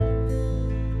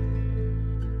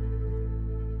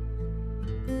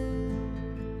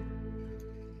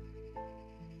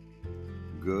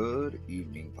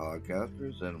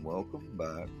podcasters, and welcome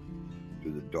back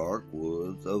to the dark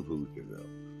woods of Hoosierville.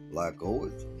 Like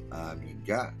always, I'm your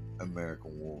guy,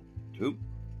 American Wolf 2.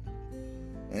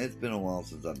 And it's been a while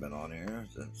since I've been on here,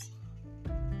 since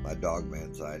my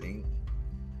Dogman sighting.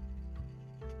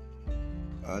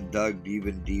 I dug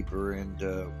even deeper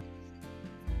into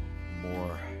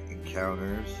more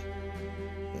encounters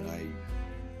than I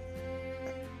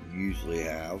usually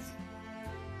have.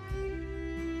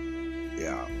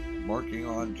 Yeah, I'm working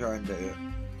on trying to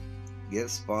get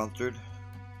sponsored,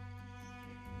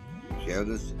 share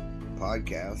this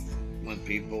podcast with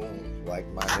people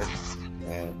like-minded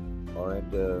and are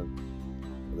into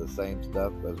the same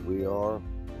stuff as we are.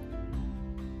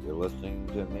 You're listening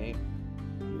to me,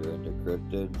 you're into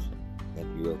cryptids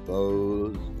and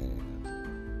UFOs and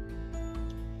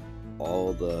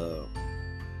all the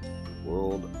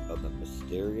world of the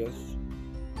mysterious.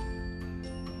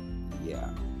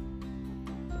 Yeah.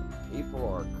 People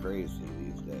are crazy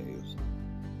these days.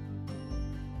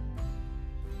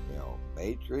 You know,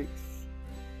 Matrix,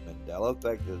 Mandela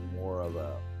Effect is more of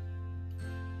a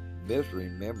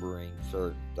misremembering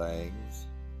certain things.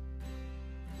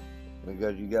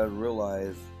 Because you gotta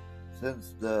realize,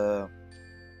 since the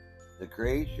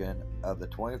creation of the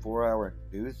 24-hour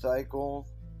news cycle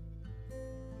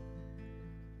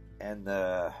and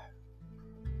the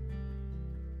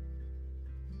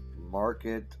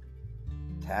market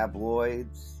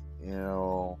tabloids,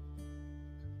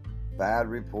 bad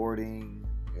reporting,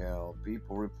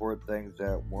 people report things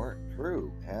that weren't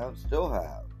true, still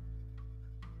have,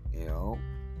 a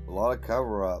lot of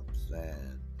cover-ups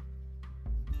and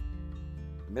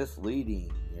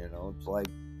misleading, it's like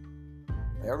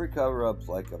every cover-up's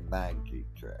like a magic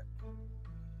trick.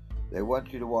 They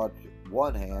want you to watch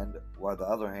one hand while the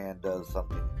other hand does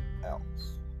something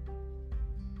else.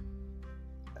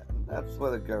 And that's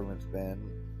what the government's been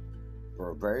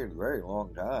for a very, very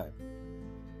long time.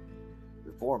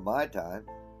 Before my time.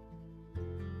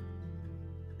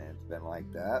 And it's been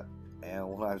like that. And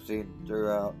what I've seen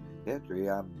throughout history,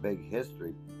 I'm a big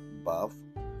history buff.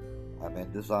 I'm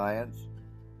into science.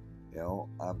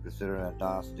 I'm considered a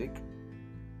Gnostic.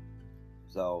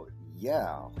 So,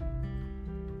 yeah.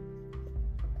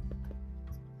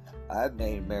 I have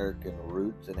Native American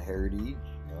roots and heritage,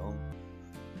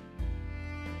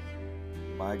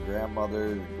 My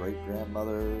grandmother's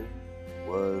great-grandmother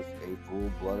was a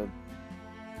full-blooded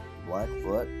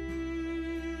Blackfoot.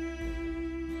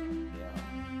 Yeah.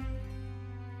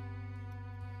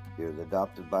 He was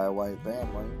adopted by a white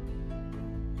family.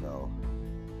 So,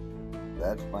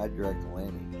 that's my direct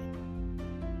lineage.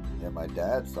 And my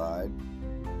dad's side,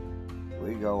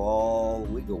 we go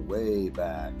way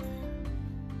back.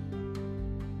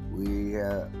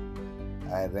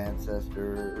 I have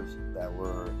ancestors that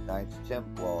were Knights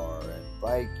Templar and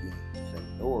Vikings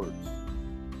and Nords.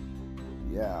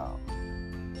 Yeah.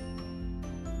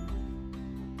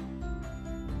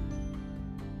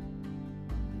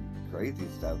 Crazy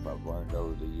stuff I've learned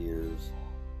over the years.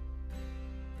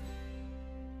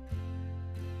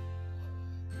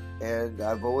 And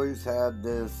I've always had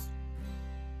this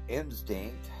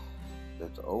instinct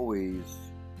that's always,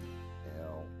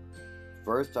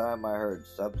 first time I heard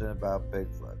something about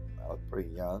Bigfoot, I was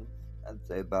pretty young. I'd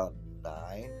say about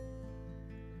 9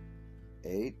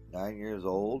 years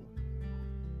old.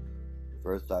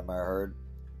 First time I heard,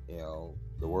 the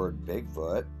word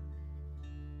Bigfoot.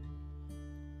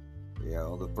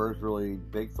 The first really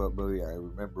Bigfoot movie I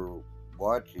remember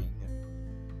watching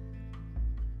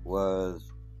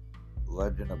was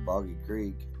Legend of Boggy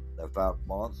Creek, the Fouke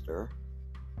Monster,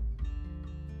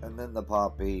 and then the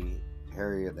Poppy,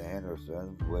 Harry and the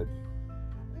Hendersons, which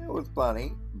it was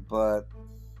funny, but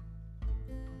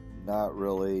not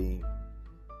really.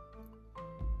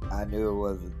 I knew it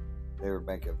was, they were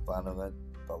making fun of it.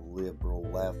 The liberal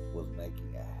left was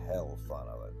making a hell fun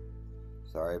of it.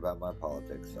 Sorry about my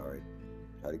politics, sorry.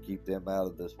 Try to keep them out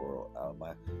of this world, out of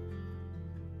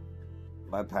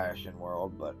my passion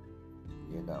world, but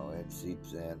it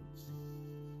seeps in.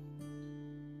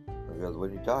 Because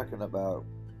when you're talking about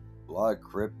a lot of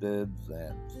cryptids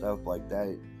and stuff like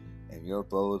that, and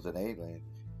UFOs and aliens,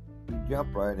 you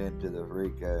jump right into the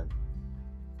freaking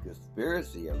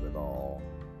conspiracy of it all.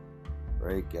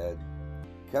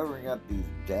 Covering up these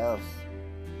deaths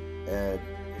and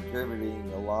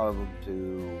contributing a lot of them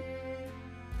to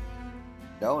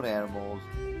known animals,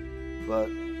 but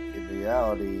in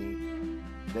reality,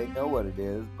 they know what it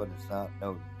is, but it's not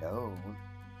known.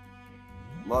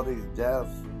 A lot of these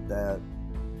deaths that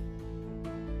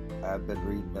I've been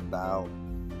reading about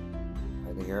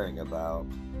and hearing about,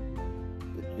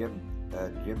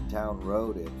 the Jimtown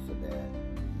Road incident,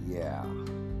 yeah.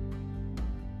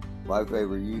 my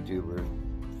favorite YouTubers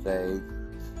say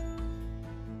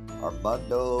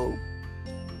Armando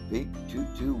Pink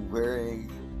Tutu wearing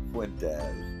Fuentes.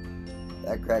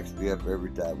 That cracks me up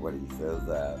every time when he says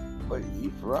that. But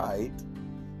he's right.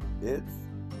 It's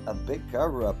a big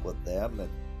cover up with them. And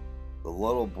the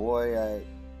little boy, I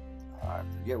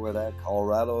forget where that,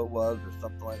 Colorado it was or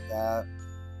something like that.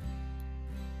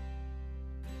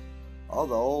 Oh,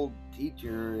 the old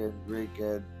teacher in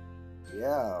Rican.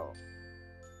 Yeah.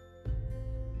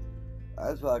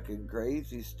 That's fucking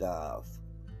crazy stuff.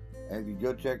 And if you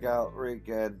go check out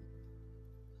Rican,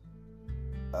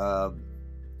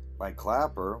 my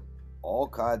Clapper, all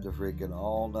kinds of freaking,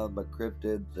 all nothing but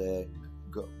cryptids and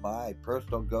my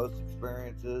personal ghost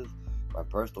experiences, my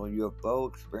personal UFO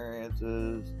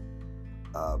experiences.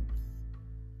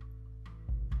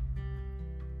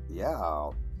 Yeah,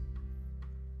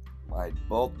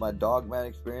 both my Dogman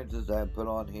experiences that I put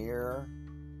on here.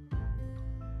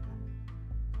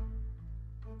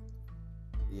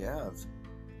 Yeah,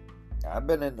 I've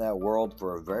been in that world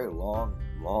for a very long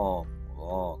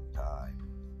time.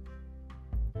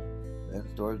 Then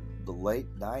towards the late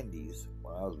 90s,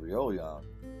 when I was real young.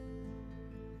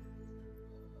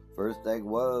 First thing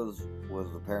was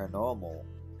the paranormal.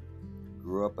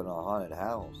 Grew up in a haunted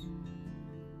house.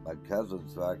 My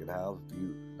cousin's fucking house,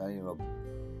 not even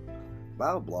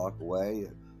about a block away,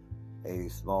 a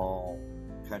small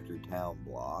country town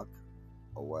block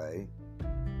away.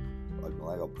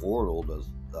 Like a portal to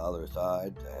the other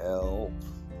side, to hell,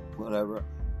 whatever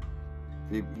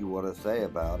you want to say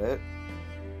about it.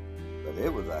 But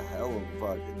it was a hell of a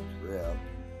fucking trip.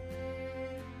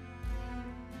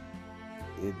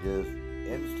 It just,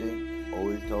 instinct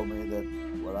always told me that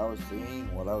what I was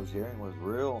seeing, what I was hearing was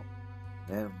real.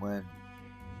 Then when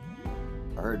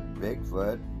I heard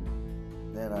Bigfoot,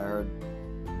 then I heard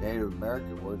Native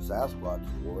American word Sasquatch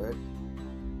for it.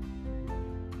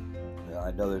 I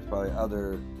know there's probably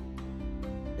other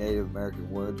Native American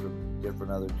words from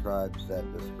different other tribes that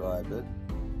describe it.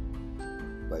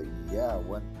 But yeah,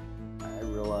 when I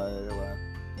realized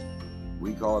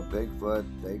we call it Bigfoot,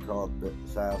 they call it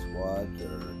Sasquatch,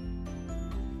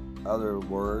 or other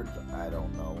words, I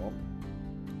don't know them.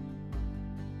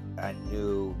 I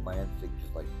knew my instinct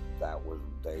just like that was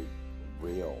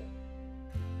real.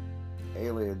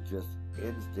 Alien, just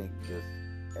instinct, just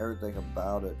everything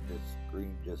about it just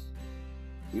screamed just.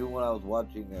 Even when I was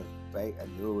watching a fake, I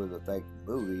knew it was a fake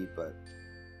movie, but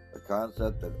the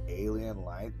concept of alien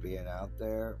life being out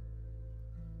there,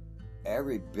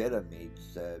 every bit of me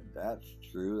said, that's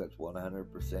true, that's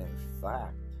 100%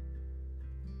 fact.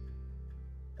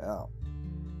 Yeah.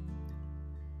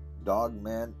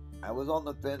 Dogman, I was on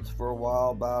the fence for a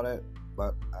while about it,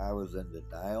 but I was in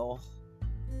denial,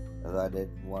 as I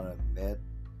didn't want to admit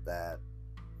that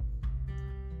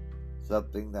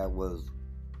something that was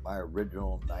my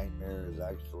original nightmare is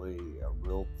actually a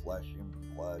real flesh and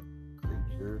blood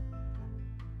creature.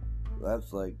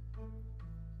 That's like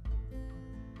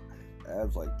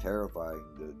terrifying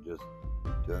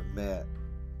to admit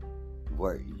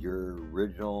what your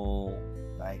original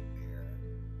nightmare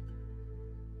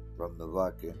from the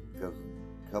fucking because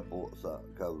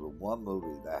of one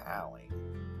movie, The Howling,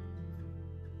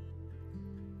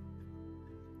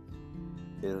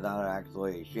 is not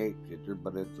actually a shapeshifter,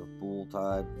 but it's a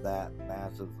full-time, that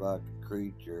massive fucking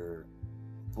creature,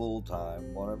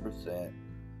 full-time, 100%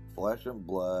 flesh and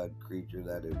blood creature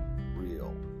that is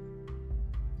real.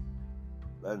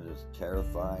 That is just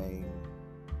terrifying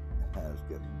as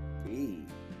can be.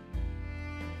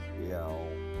 You know,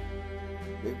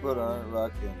 Bigfoot aren't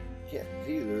fucking kittens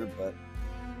either, but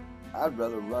I'd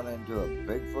rather run into a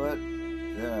Bigfoot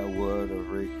than I would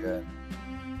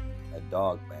a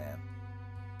dog man.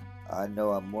 I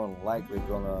know I'm more than likely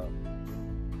gonna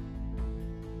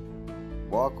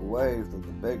walk away from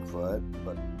the Bigfoot,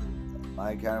 but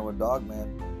my encounter with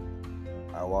Dogman,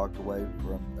 I walked away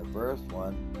from the first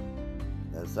one.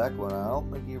 The second one, I don't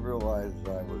think he realized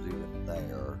I was even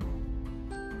there.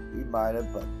 He might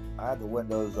have, but I had the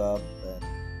windows up, and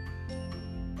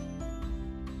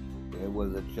it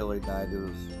was a chilly night. It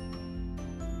was,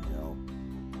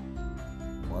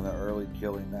 one of the early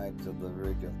chilly nights of the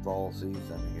freaking fall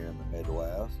season here in the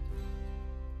Midwest.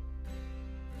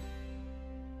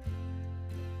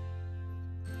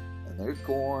 And there's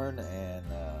corn and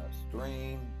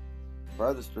stream. Part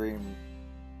of the stream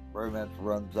very much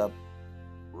runs up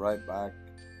right back,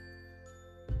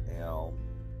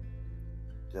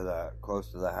 to close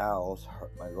to the house,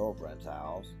 my girlfriend's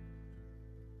house.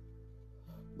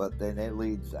 But then it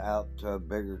leads out to a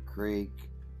bigger creek,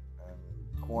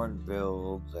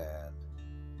 cornfields, and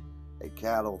a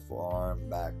cattle farm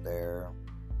back there.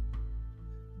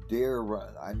 deer run.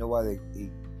 I know why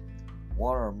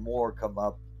one or more come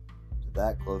up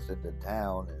that close into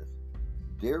town is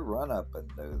deer run up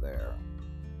and through there.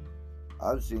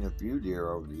 I've seen a few deer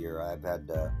over the year I've had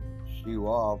to shoo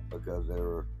off because they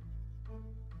were,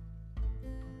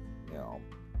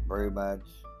 pretty much.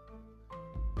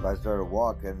 If I started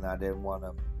walking, I didn't want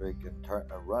them freaking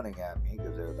running at me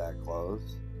because they were that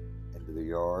close into the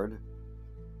yard.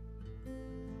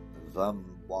 Some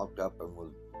walked up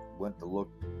and went to look,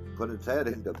 put its head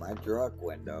into my truck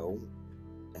window,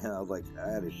 and I was like, I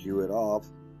had to shoo it off.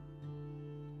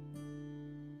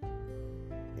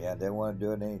 Yeah, I didn't want to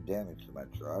do any damage to my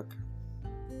truck.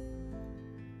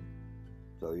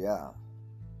 So yeah,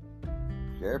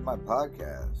 shared my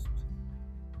podcast.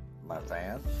 My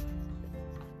fans,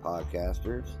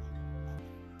 podcasters,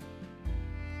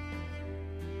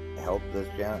 help this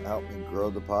channel, help me grow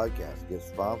the podcast, get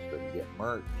sponsored, get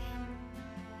merch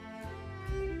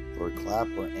for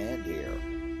Clapper and here.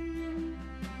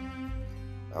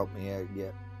 Help me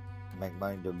make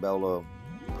money to be able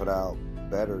to put out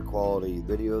better quality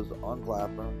videos on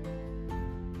Clapper,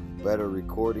 better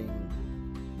recording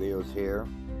videos here,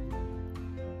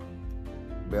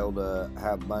 be able to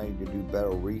have money to do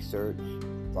better research,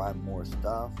 find more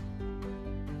stuff,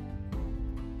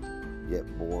 get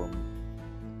more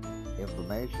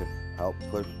information, help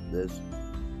push this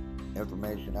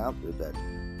information out there that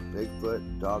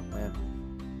Bigfoot, Dogman,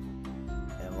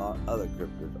 and a lot of other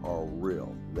cryptids are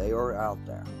real. They are out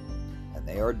there, and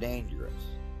they are dangerous.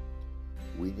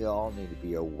 We all need to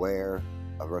be aware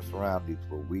of our surroundings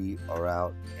where we are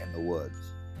out in the woods.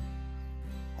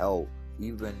 Hell,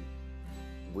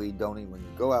 we don't even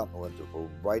go out in the woods. We're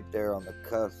right there on the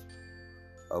cusp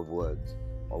of woods,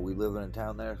 or we live in a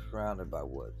town that's surrounded by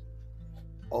woods.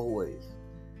 Always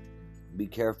be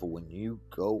careful when you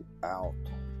go out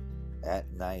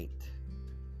at night,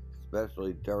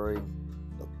 especially during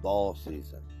the fall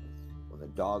season when the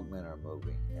dogmen are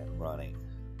moving and running.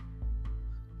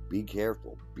 Be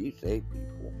careful. Be safe,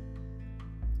 people.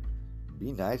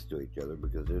 Be nice to each other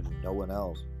because there's no one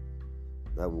else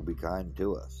that will be kind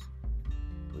to us.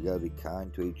 We gotta be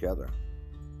kind to each other,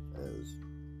 because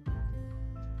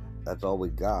that's all we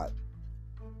got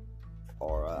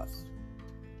for us.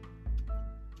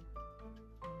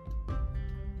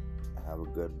 Have a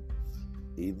good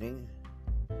evening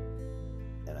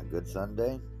and a good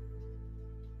Sunday.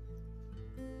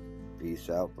 Peace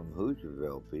out from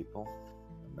Hoosierville, people.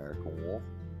 American Wolf.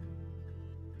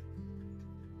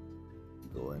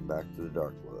 Going back to the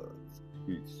dark woods.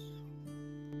 Peace.